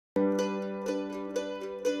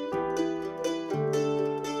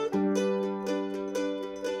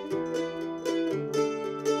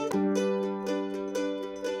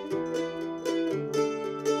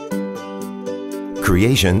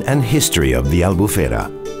creation and history of the Albufera.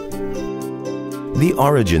 The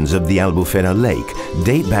origins of the Albufera Lake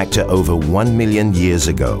date back to over 1 million years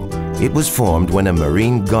ago. It was formed when a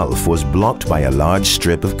marine gulf was blocked by a large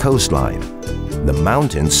strip of coastline. The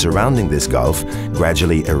mountains surrounding this gulf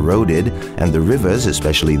gradually eroded, and the rivers,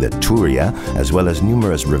 especially the Turia, as well as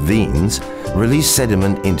numerous ravines, released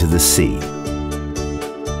sediment into the sea.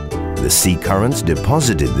 The sea currents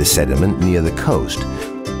deposited the sediment near the coast,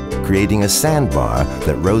 creating a sandbar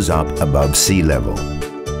that rose up above sea level.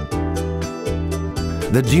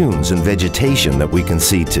 The dunes and vegetation that we can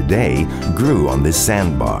see today grew on this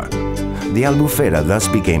sandbar. The Albufera thus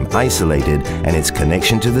became isolated, and its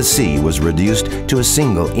connection to the sea was reduced to a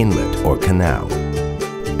single inlet or canal.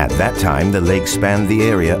 At that time, the lake spanned the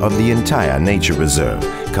area of the entire nature reserve,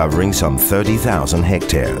 covering some 30,000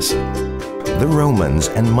 hectares. The Romans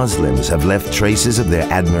and Muslims have left traces of their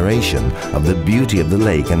admiration of the beauty of the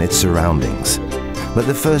lake and its surroundings. But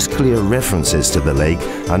the first clear references to the lake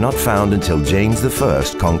are not found until James I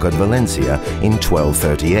conquered Valencia in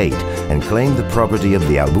 1238 and claimed the property of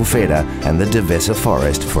the Albufera and the Devesa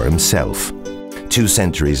forest for himself. 2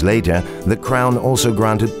 centuries later, the crown also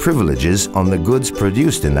granted privileges on the goods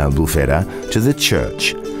produced in Albufera to the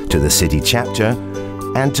church, to the city chapter,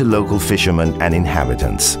 and to local fishermen and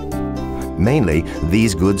inhabitants. Mainly,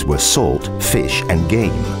 these goods were salt, fish, and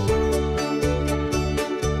game.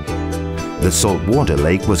 The saltwater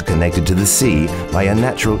lake was connected to the sea by a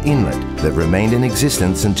natural inlet that remained in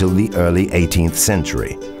existence until the early 18th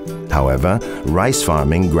century. However, rice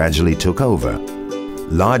farming gradually took over.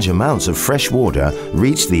 Large amounts of fresh water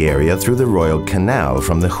reached the area through the Royal Canal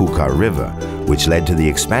from the Júcar River, which led to the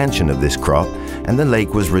expansion of this crop, and the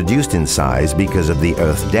lake was reduced in size because of the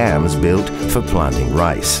earth dams built for planting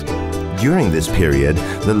rice. During this period,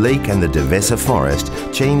 the lake and the Devesa forest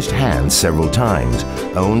changed hands several times,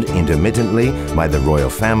 owned intermittently by the royal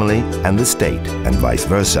family and the state, and vice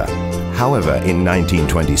versa. However, in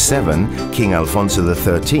 1927, King Alfonso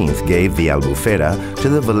XIII gave the Albufera to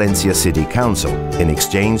the Valencia City Council in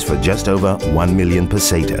exchange for just over 1 million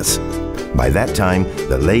pesetas. By that time,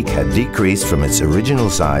 the lake had decreased from its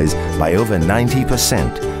original size by over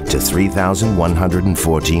 90% to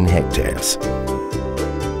 3,114 hectares.